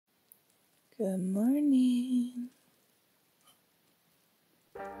Good morning.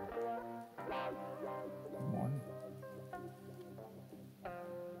 Good morning.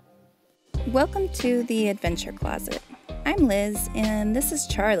 Welcome to the Adventure Closet. I'm Liz, and this is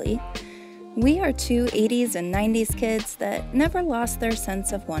Charlie. We are two 80s and 90s kids that never lost their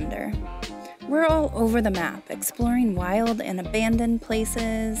sense of wonder. We're all over the map, exploring wild and abandoned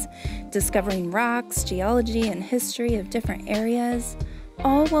places, discovering rocks, geology, and history of different areas,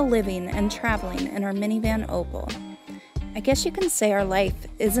 all while living and traveling in our minivan Opal. I guess you can say our life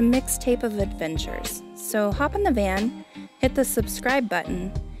is a mixtape of adventures. So hop in the van, hit the subscribe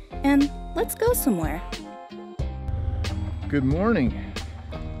button, and let's go somewhere. Good morning.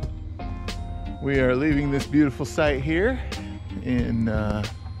 We are leaving this beautiful site here in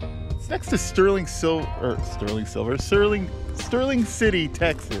it's next to Sterling City,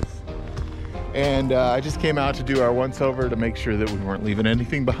 Texas. And I just came out to do our once over to make sure that we weren't leaving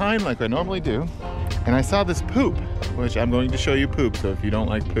anything behind like I normally do. And I saw this poop, which I'm going to show you poop. So if you don't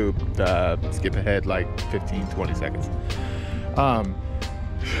like poop, skip ahead like 15, 20 seconds.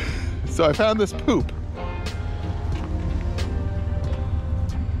 So I found this poop.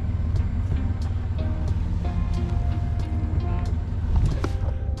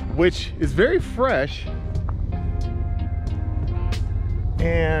 Which is very fresh.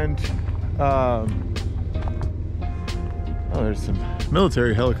 And oh, there's some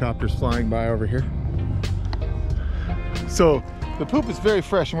military helicopters flying by over here. So the poop is very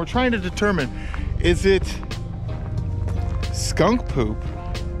fresh, and we're trying to determine, is it skunk poop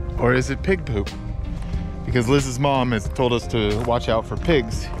or is it pig poop? Because Liz's mom has told us to watch out for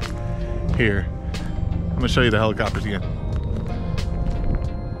pigs here. I'm gonna show you the helicopters again.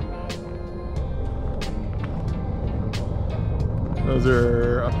 Those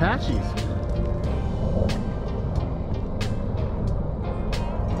are Apaches.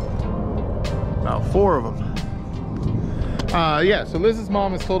 About 4 of them. Yeah, so Liz's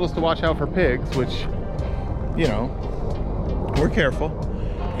mom has told us to watch out for pigs, which, you know, we're careful.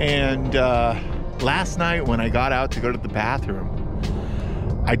 And last night when I got out to go to the bathroom,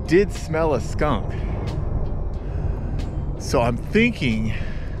 I did smell a skunk. So I'm thinking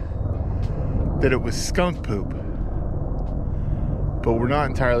that it was skunk poop, but we're not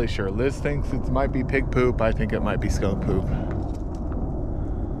entirely sure. Liz thinks it might be pig poop. I think it might be skunk poop.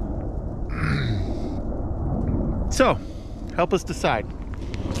 So, help us decide.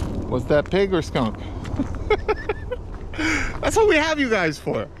 Was that pig or skunk? That's what we have you guys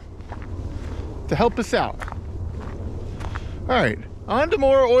for. To help us out. All right, on to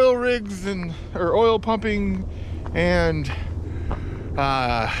more oil rigs or oil pumping and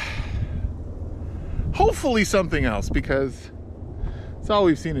hopefully something else, because it's all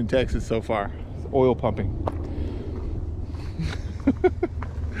we've seen in Texas so far. It's oil pumping.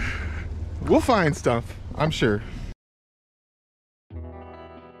 We'll find stuff, I'm sure.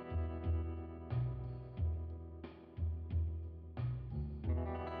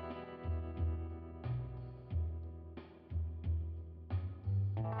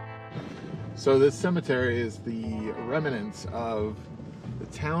 So this cemetery is the remnants of the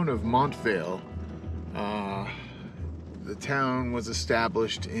town of Montvale. The town was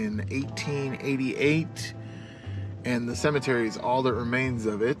established in 1888, and the cemetery is all that remains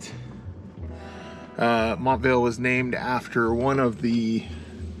of it. Montvale was named after one of the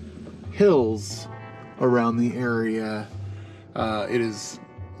hills around the area. It is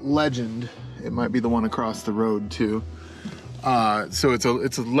legend. It might be the one across the road too. So it's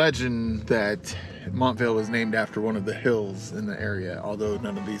a legend that Montvale was named after one of the hills in the area, although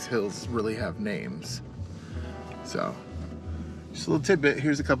none of these hills really have names. So, just a little tidbit.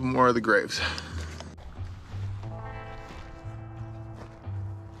 Here's a couple more of the graves.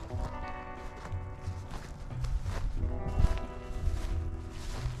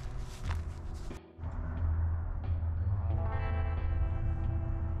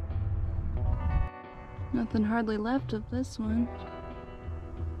 Nothing hardly left of this one.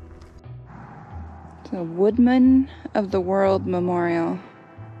 It's a Woodman of the World Memorial.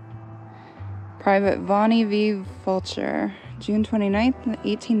 Private Vonnie V. Vulture, June 29th,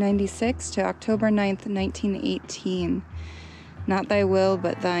 1896 to October 9th, 1918. Not thy will,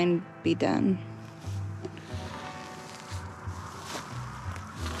 but thine be done.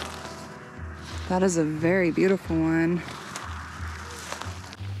 That is a very beautiful one.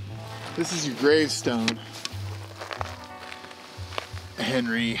 This is your gravestone.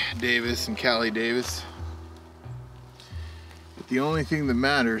 Henry Davis and Callie Davis. But the only thing that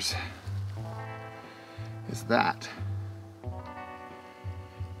matters is that.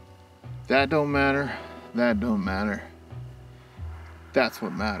 That don't matter. That don't matter. That's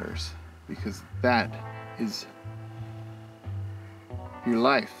what matters. because that is your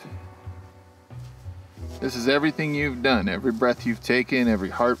life. This is everything you've done, every breath you've taken, every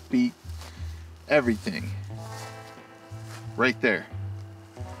heartbeat, everything. Right there.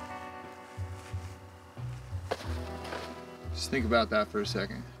 Just think about that for a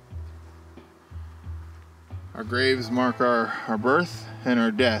second. Our graves mark our birth and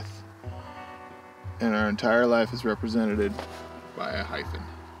our death, and our entire life is represented by a hyphen.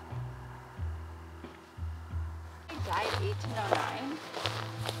 He died 1809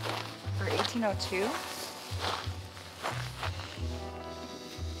 or 1802.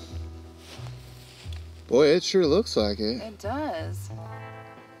 Boy, it sure looks like it. It does.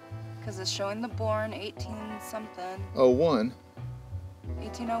 Because it's showing the born 18 something. Oh,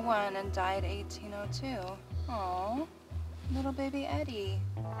 1801 and died 1802. Aww, little baby Eddie.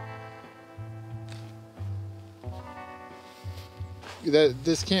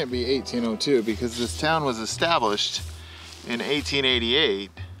 This can't be 1802 because this town was established in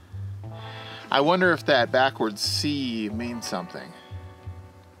 1888. I wonder if that backwards C means something.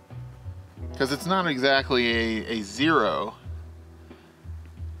 Because it's not exactly a zero.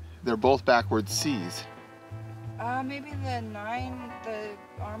 They're both backwards C's. Maybe the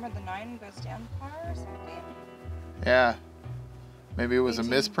arm of the 9 goes down par or something? Yeah. Maybe it was a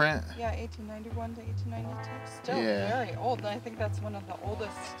misprint. Yeah, 1891 to 1892. Still very old. I think that's one of the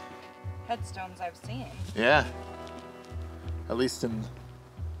oldest headstones I've seen. Yeah. At least in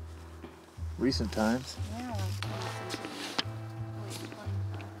recent times. Yeah.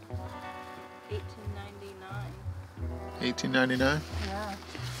 1899. 1899? Yeah.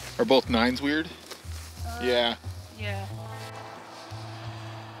 Are both 9s weird? Yeah. Yeah.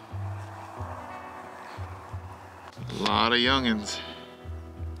 A lot of youngins.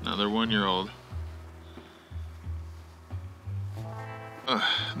 Another 1-year-old.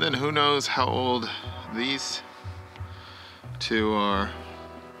 Then who knows how old these two are.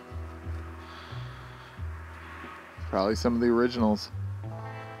 Probably some of the originals.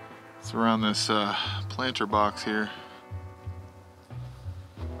 It's around this planter box here.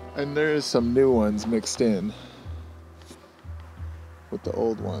 And there's some new ones mixed in with the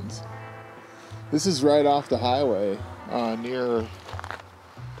old ones. This is right off the highway near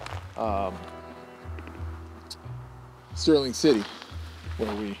Sterling City,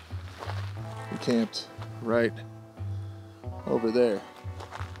 where we camped right over there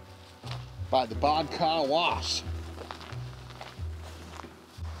by the Bod Car Wash.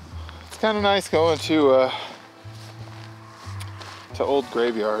 It's kind of nice going to old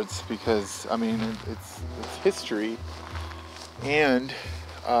graveyards because, I mean, it's history, and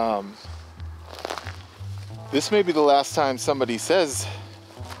this may be the last time somebody says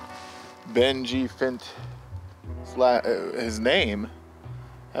Ben G. Fint, his name.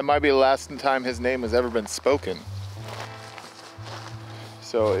 That might be the last time his name has ever been spoken.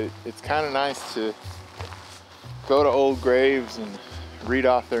 So it's kind of nice to go to old graves and read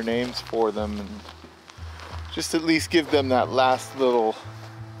off their names for them, and just at least give them that last little,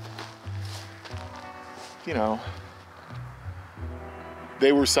 you know,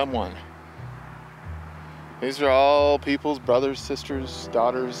 they were someone. These are all people's brothers, sisters,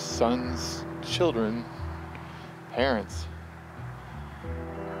 daughters, sons, children, parents.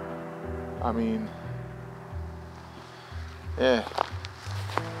 I mean, yeah.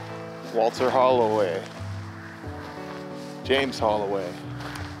 Walter Holloway, James Holloway.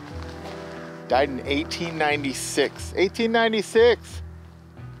 Died in 1896. 1896!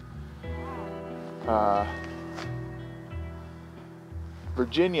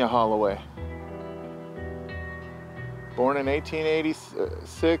 Virginia Holloway. Born in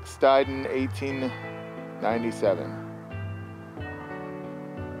 1886, died in 1897.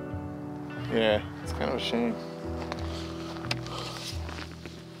 Yeah, it's kind of a shame.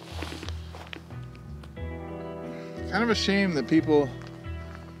 Kind of a shame that people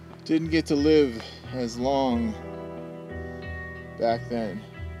didn't get to live as long back then.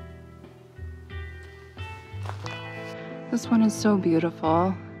 This one is so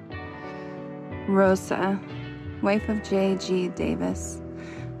beautiful. Rosa, wife of J.G. Davis.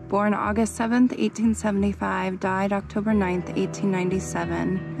 Born August 7th, 1875, died October 9th,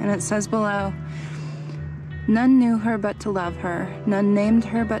 1897. And it says below, none knew her but to love her, none named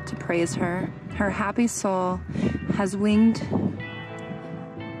her but to praise her. Her happy soul has winged...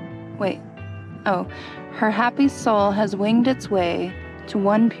 Her happy soul has winged its way to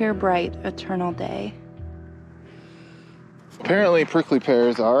one pure, bright, eternal day. Apparently prickly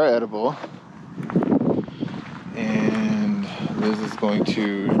pears are edible. And Liz is going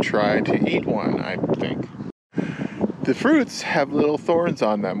to try to eat one, I think. The fruits have little thorns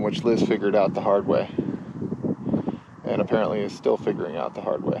on them, which Liz figured out the hard way. And apparently is still figuring out the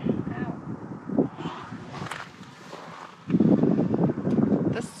hard way.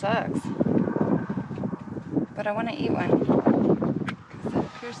 This sucks. But I want to eat one. Because it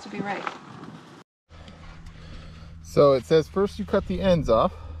appears to be right. So it says first you cut the ends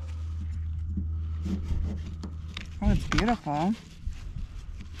off. Oh, it's beautiful.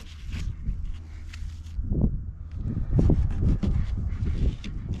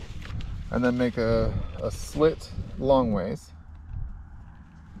 And then make a slit long ways.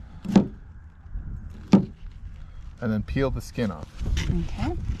 And then peel the skin off.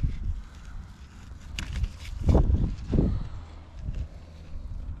 Okay.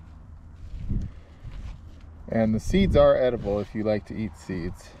 And the seeds are edible if you like to eat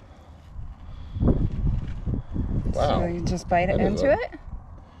seeds. Wow. So you just bite it into it?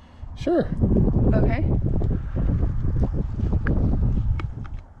 Sure. Okay.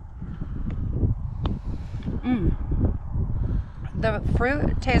 The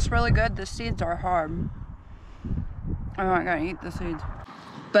fruit tastes really good. The seeds are hard. I'm not gonna eat the seeds.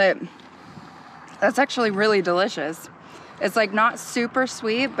 But that's actually really delicious. It's like not super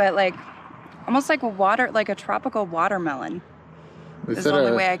sweet, but like almost like a tropical watermelon. Is the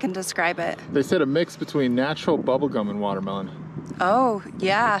only way I can describe it. They said a mix between natural bubblegum and watermelon. Oh,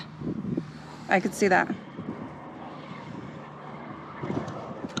 yeah. I could see that.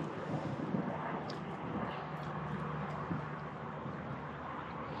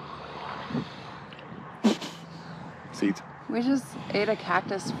 Seeds. We just ate a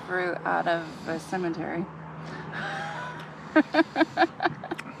cactus fruit out of a cemetery.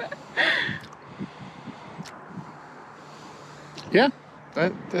 Yeah,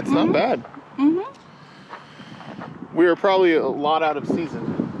 that's not bad. We were probably a lot out of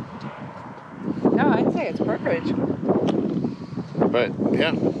season. No, I'd say it's perfect. But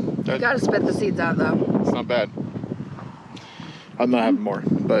yeah. You gotta spit the seeds out though. It's not bad. I'm not having more,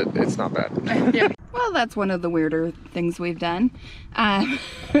 but it's not bad. Yeah. Well, that's one of the weirder things we've done.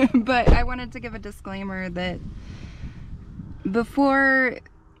 But I wanted to give a disclaimer that before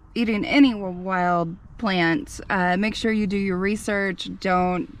eating any wild plants, make sure you do your research.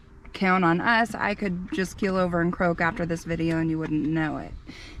 Don't count on us. I could just keel over and croak after this video and you wouldn't know it.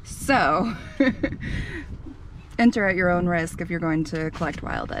 So, enter at your own risk if you're going to collect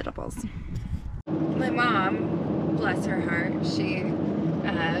wild edibles. My mom, bless her heart, she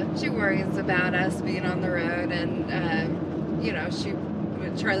worries about us being on the road, and you know,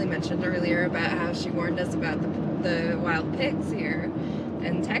 Charlie mentioned earlier about how she warned us about the wild pigs here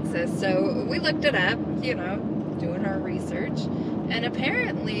in Texas. So we looked it up, you know, doing our research, and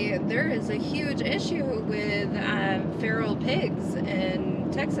apparently there is a huge issue with feral pigs in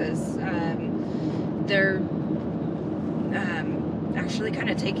Texas. They're actually kind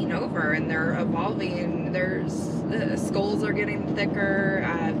of taking over, and they're evolving. The skulls are getting thicker.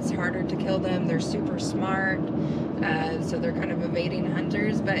 It's harder to kill them. They're super smart, so they're kind of evading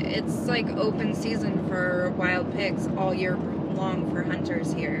hunters. But it's like open season for wild pigs all year long for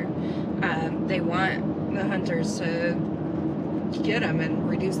hunters here. They want the hunters to get them and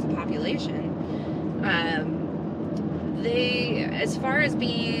reduce the population. As far as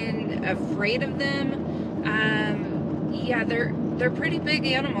being afraid of them, yeah, they're pretty big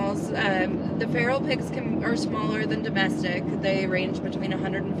animals. The feral pigs are smaller than domestic. They range between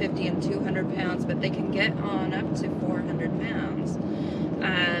 150 and 200 pounds, but they can get on up to 400 pounds.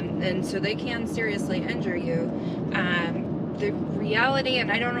 And so they can seriously injure you. The reality,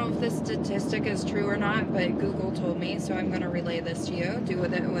 and I don't know if this statistic is true or not, but Google told me, so I'm going to relay this to you. Do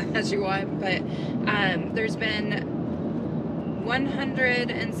with it as you want. But there's been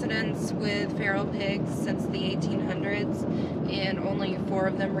 100 incidents with feral pigs since the 1800s, and only 4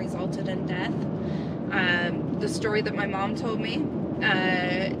 of them resulted in death. The story that my mom told me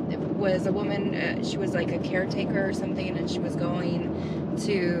was a woman, she was like a caretaker or something, and she was going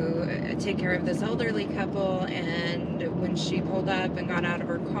to take care of this elderly couple, and when she pulled up and got out of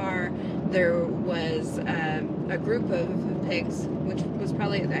her car, there was a group of pigs, which was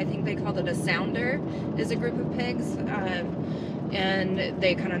probably, I think they called it a sounder, is a group of pigs, and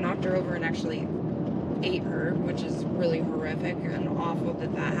they kind of knocked her over and actually ate her, which is really horrific and awful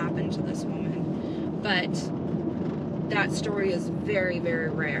that happened to this woman. But that story is very, very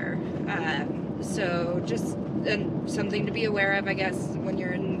rare. So just something to be aware of, I guess, when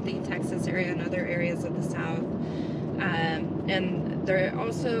you're in the Texas area and other areas of the South. And they're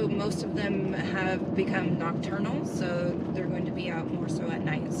also, most of them have become nocturnal, so they're going to be out more so at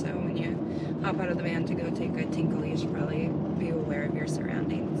night. So when you hop out of the van to go take a tinkle, you should probably be aware of your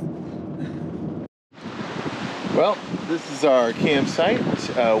surroundings. Well, this is our campsite.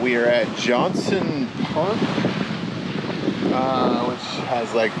 We are at Johnson Park, which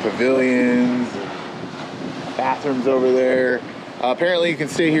has like pavilions and bathrooms over there. Apparently you can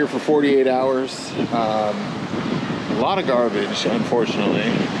stay here for 48 hours. A lot of garbage,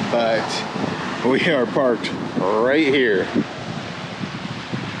 unfortunately, but we are parked right here.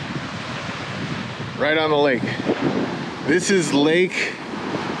 Right on the lake. This is Lake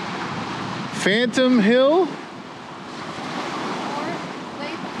Phantom Hill.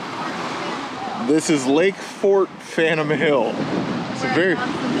 This is Lake Fort Phantom Hill. It's a very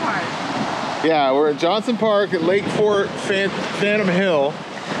Johnson Park. Yeah, we're at Johnson Park at Lake Fort Phantom Hill,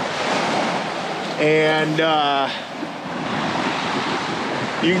 and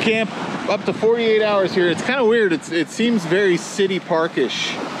you can camp up to 48 hours here. It's kind of weird. It seems very city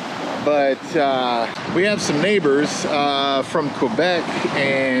parkish, but we have some neighbors from Quebec,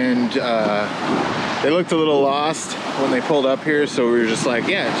 and they looked a little lost when they pulled up here, so we were just like,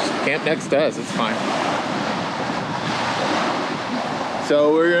 yeah, just camp next to us, it's fine.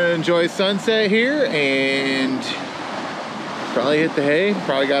 So we're gonna enjoy sunset here and probably hit the hay.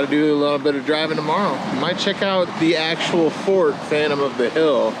 Probably got to do a little bit of driving tomorrow. Might check out the actual Fort Phantom of the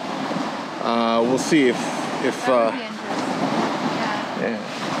Hill. We'll see if That would be interesting. Yeah.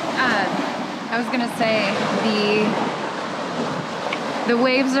 I was gonna say the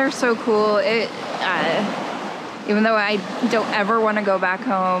waves are so cool. Even though I don't ever want to go back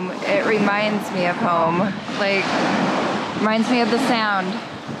home, it reminds me of home. Like, reminds me of the sound.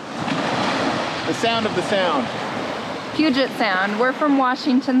 the sound of the sound. Puget Sound. We're from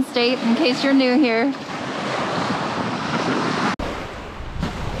Washington State, in case you're new here.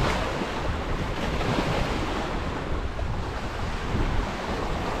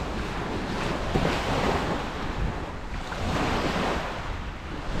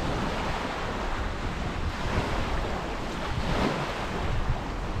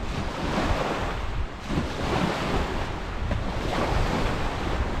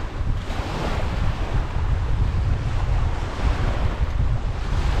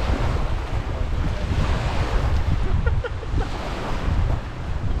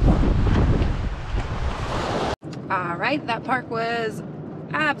 Alright, that park was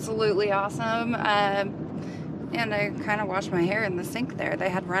absolutely awesome. And I kind of washed my hair in the sink there. They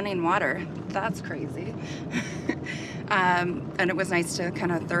had running water. That's crazy. And it was nice to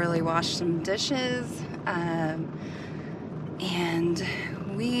kind of thoroughly wash some dishes. And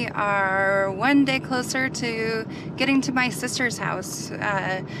we are one day closer to getting to my sister's house.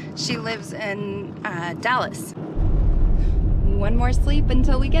 She lives in Dallas. One more sleep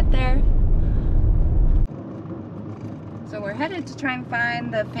until we get there. So we're headed to try and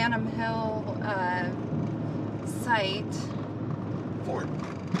find the Phantom Hill site.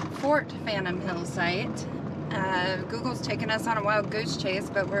 Fort Phantom Hill site. Google's taking us on a wild goose chase,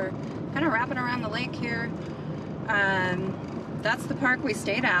 but we're kind of wrapping around the lake here. That's the park we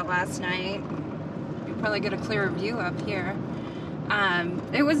stayed at last night. You probably get a clearer view up here.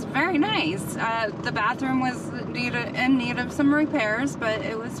 It was very nice. The bathroom was in need of some repairs, but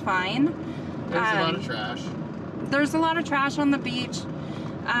it was fine. There's a lot of trash. There's a lot of trash on the beach,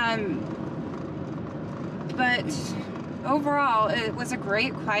 but overall it was a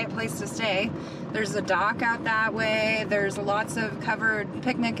great quiet place to stay. There's a dock out that way, there's lots of covered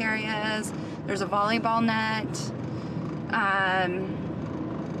picnic areas, there's a volleyball net,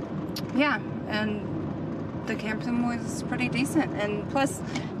 yeah, and the camping was pretty decent, and plus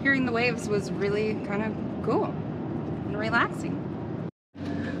hearing the waves was really kind of cool and relaxing.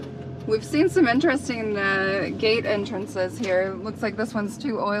 We've seen some interesting gate entrances here. Looks like this one's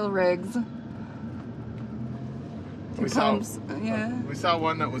 2 oil rigs. We saw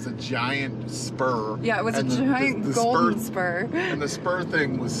one that was a giant spur. Yeah, it was a giant golden spur. And the spur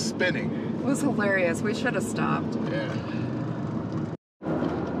thing was spinning. It was hilarious. We should have stopped. Yeah.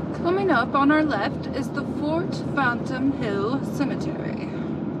 Coming up on our left is the Fort Phantom Hill Cemetery.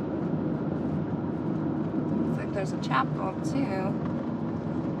 Looks like there's a chapel too.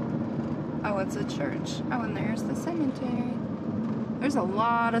 Oh, it's a church. Oh, and there's the cemetery. There's a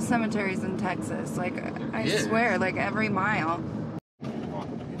lot of cemeteries in Texas. Like, I swear, like every mile.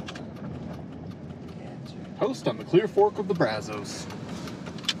 Host on the Clear Fork of the Brazos.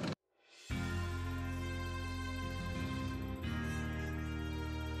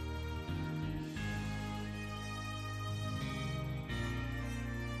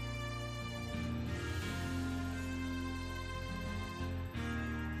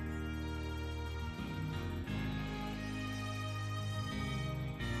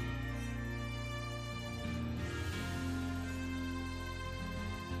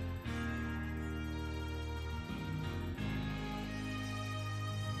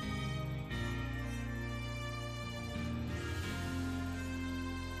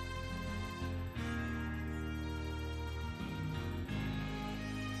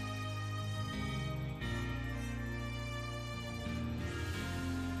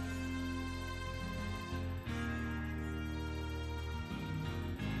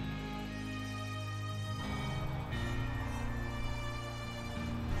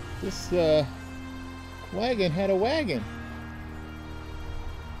 This wagon had a wagon.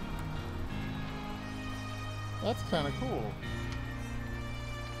 That's kind of cool.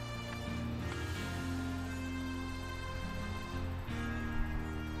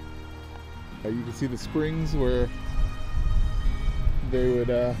 You can see the springs where they would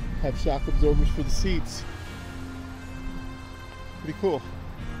have shock absorbers for the seats. Pretty cool.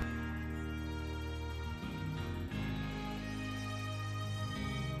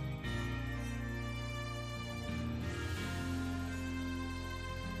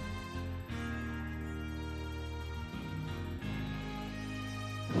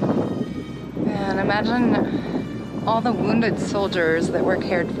 And imagine all the wounded soldiers that were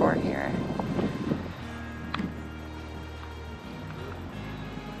cared for here.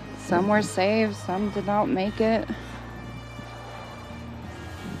 Some were saved, some did not make it.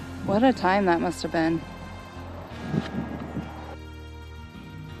 What a time that must have been.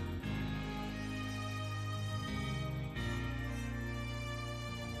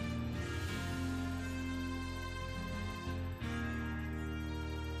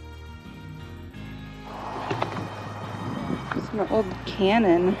 It's an old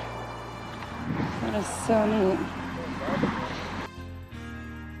cannon. That is so neat.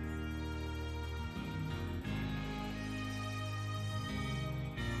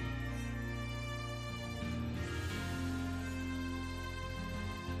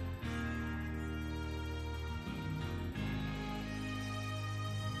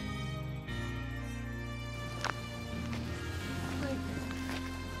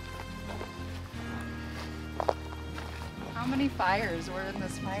 How many fires were in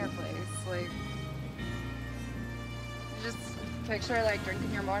this fireplace? Like, you just picture like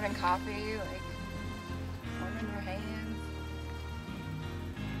drinking your morning coffee, like warming your hands.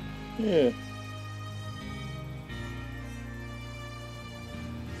 Yeah.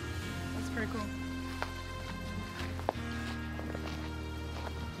 That's pretty cool.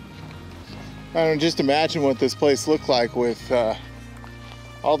 I don't know, just imagine what this place looked like with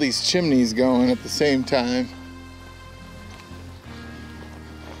all these chimneys going at the same time.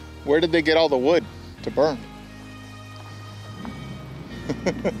 Where did they get all the wood to burn?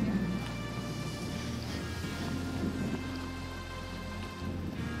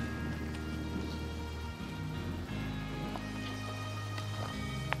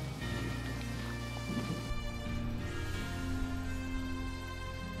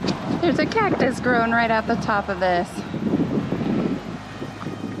 There's a cactus growing right at the top of this.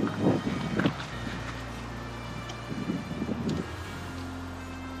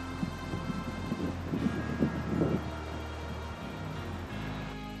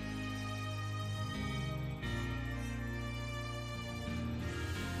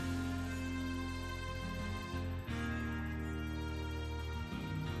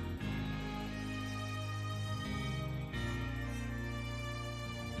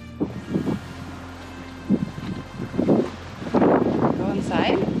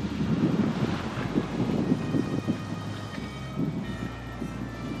 Inside.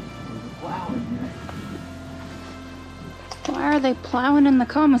 Why are they plowing in the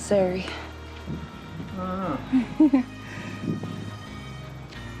commissary? I don't know.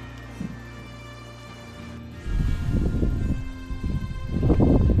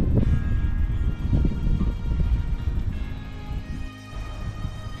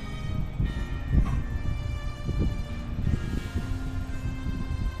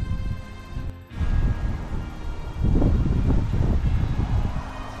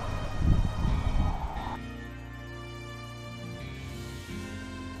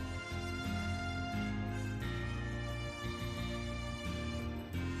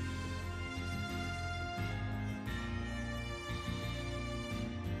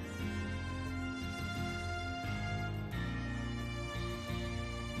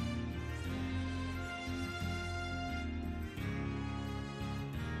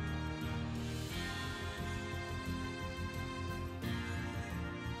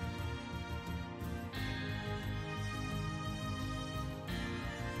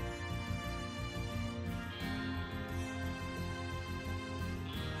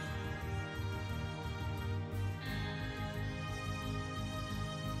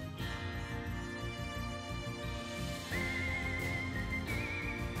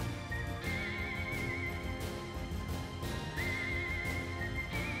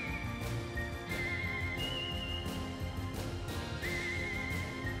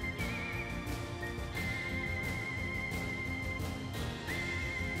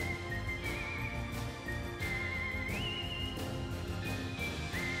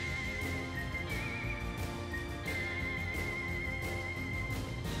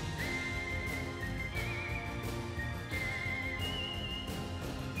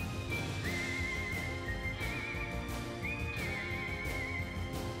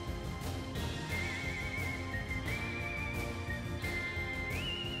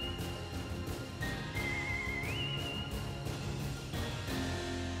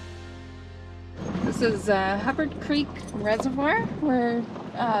 This is Hubbard Creek Reservoir, where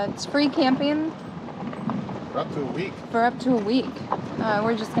it's free camping. For up to a week. For up to a week.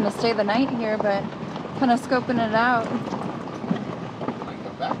 We're just going to stay the night here, but kind of scoping it out. Might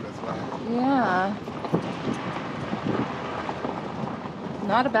come back this way. Yeah.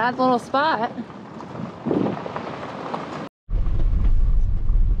 Not a bad little spot.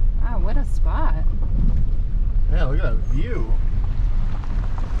 Wow, what a spot. Yeah, look at that view.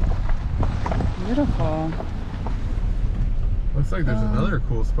 Beautiful. Looks like there's another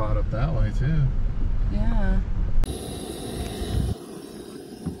cool spot up that way too. Yeah.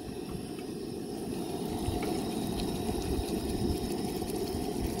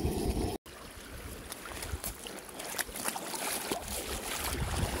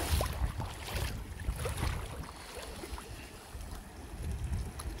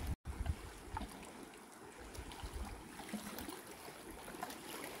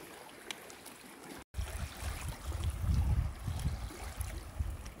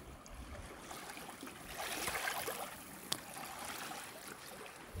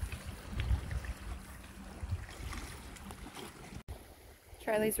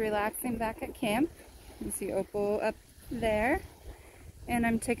 Charlie's relaxing back at camp. You see Opal up there. And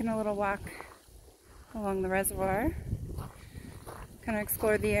I'm taking a little walk along the reservoir. Kind of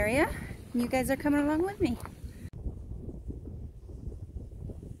explore the area. You guys are coming along with me.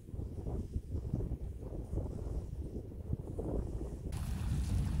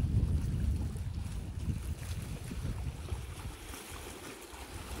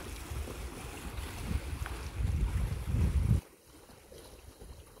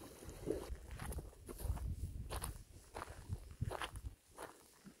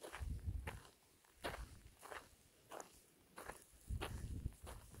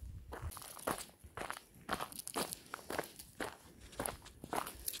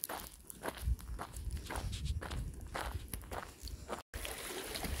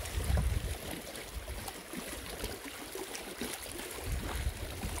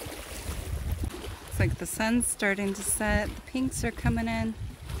 Like the sun's starting to set, the pinks are coming in.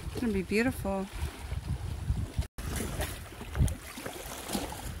 It's gonna be beautiful.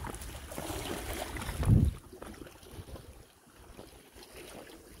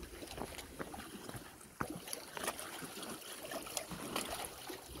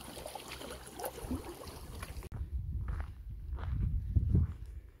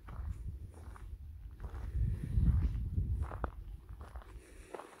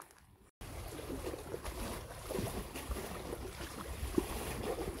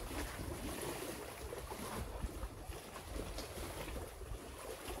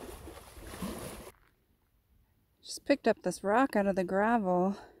 Just picked up this rock out of the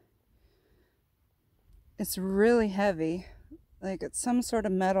gravel. It's really heavy. Like it's some sort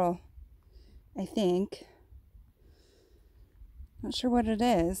of metal, I think. Not sure what it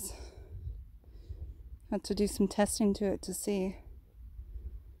is. Have to do some testing to it to see.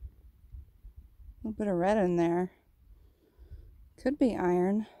 A little bit of red in there. Could be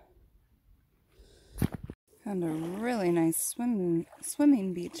iron. Found a really nice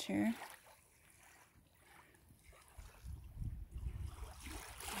swimming beach here.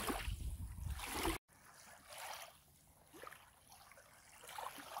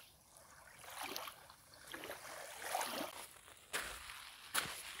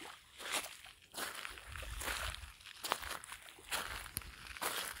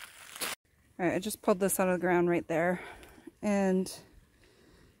 Alright, I just pulled this out of the ground right there. And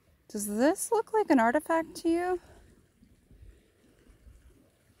does this look like an artifact to you?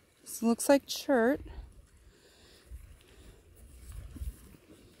 This looks like chert.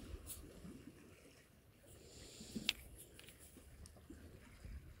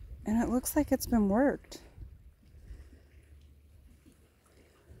 And it looks like it's been worked.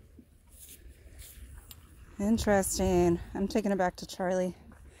 Interesting. I'm taking it back to Charlie.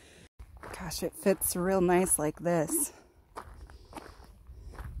 Gosh, it fits real nice like this.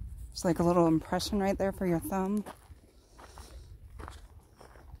 It's like a little impression right there for your thumb.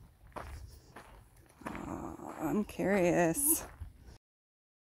 Oh, I'm curious.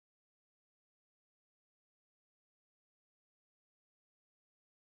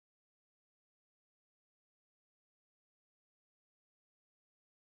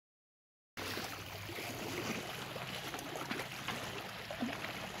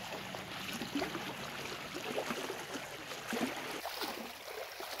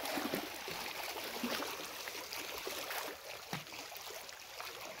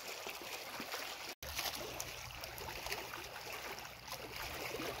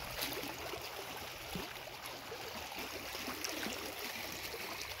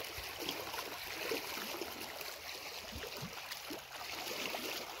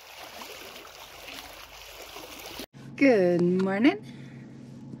 Good morning.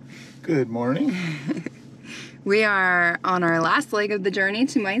 Good morning. We are on our last leg of the journey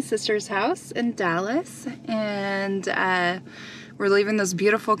to my sister's house in Dallas, and we're leaving this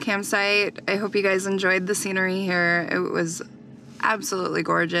beautiful campsite. I hope you guys enjoyed the scenery here. It was absolutely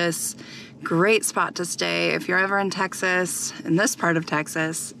gorgeous. Great spot to stay. If you're ever in Texas, in this part of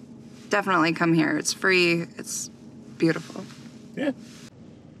Texas, definitely come here. It's free. It's beautiful. Yeah.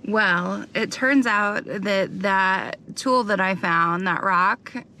 Well, it turns out that tool that I found, that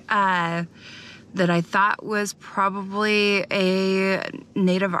rock, that I thought was probably a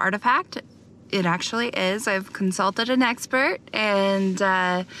native artifact, it actually is. I've consulted an expert, and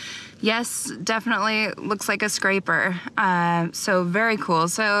yes, definitely looks like a scraper. So very cool.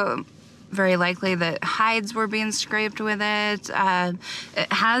 So very likely that hides were being scraped with it.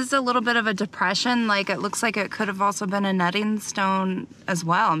 It has a little bit of a depression, like it looks like it could have also been a nutting stone as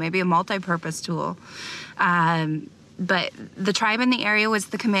well, maybe a multi-purpose tool. But the tribe in the area was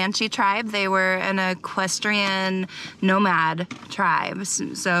the Comanche tribe. They were an equestrian nomad tribe,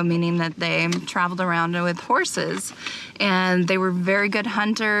 so meaning that they traveled around with horses, and they were very good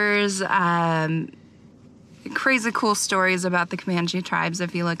hunters. Crazy cool stories about the Comanche tribes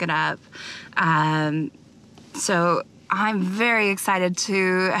if you look it up. So I'm very excited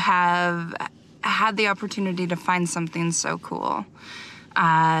to have had the opportunity to find something so cool.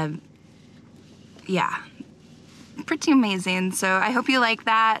 Yeah, pretty amazing. So I hope you like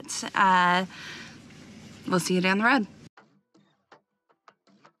that. We'll see you down the road.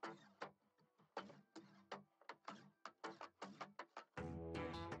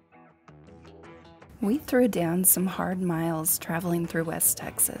 We threw down some hard miles traveling through West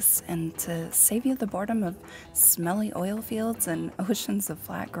Texas, and to save you the boredom of smelly oil fields and oceans of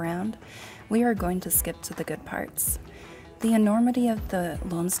flat ground, we are going to skip to the good parts. The enormity of the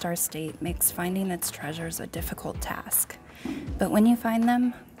Lone Star State makes finding its treasures a difficult task. But when you find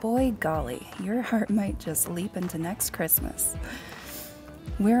them, boy golly, your heart might just leap into next Christmas.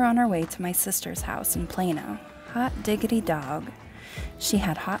 We're on our way to my sister's house in Plano. Hot diggity dog. She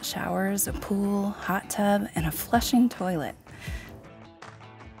had hot showers, a pool, hot tub, and a flushing toilet.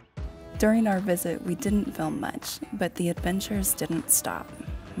 During our visit, we didn't film much, but the adventures didn't stop.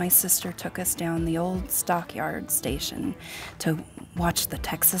 My sister took us down the old stockyard station to watch the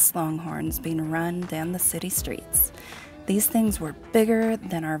Texas longhorns being run down the city streets. These things were bigger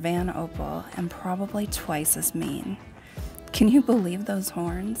than our van Opal and probably twice as mean. Can you believe those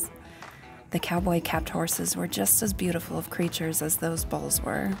horns? The cowboy-capped horses were just as beautiful of creatures as those bulls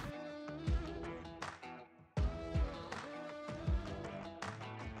were.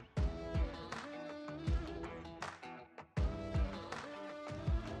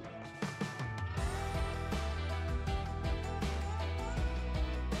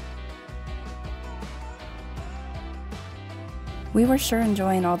 We were sure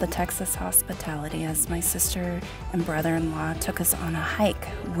enjoying all the Texas hospitality as my sister and brother-in-law took us on a hike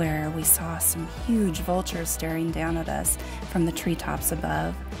where we saw some huge vultures staring down at us from the treetops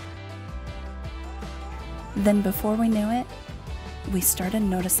above. Then before we knew it, we started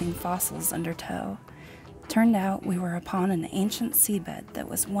noticing fossils under tow. Turned out we were upon an ancient seabed that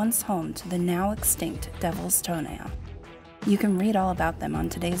was once home to the now extinct devil's toenail. You can read all about them on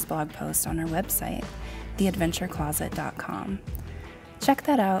today's blog post on our website, theadventurecloset.com. Check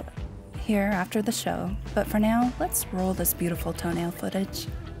that out here after the show, but for now, let's roll this beautiful toenail footage.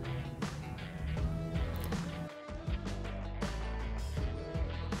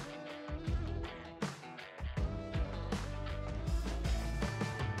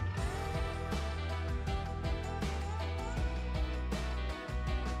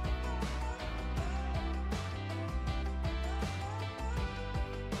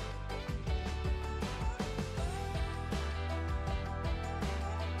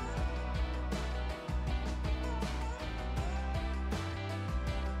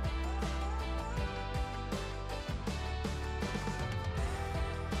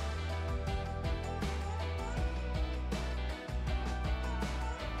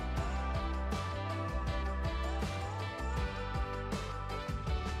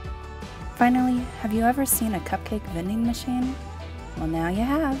 Finally, have you ever seen a cupcake vending machine? Well, now you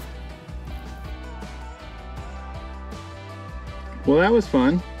have. Well, that was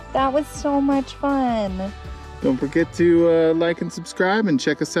fun. That was so much fun. Don't forget to like and subscribe and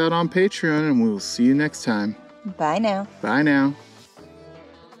check us out on Patreon, and we'll see you next time. Bye now. Bye now.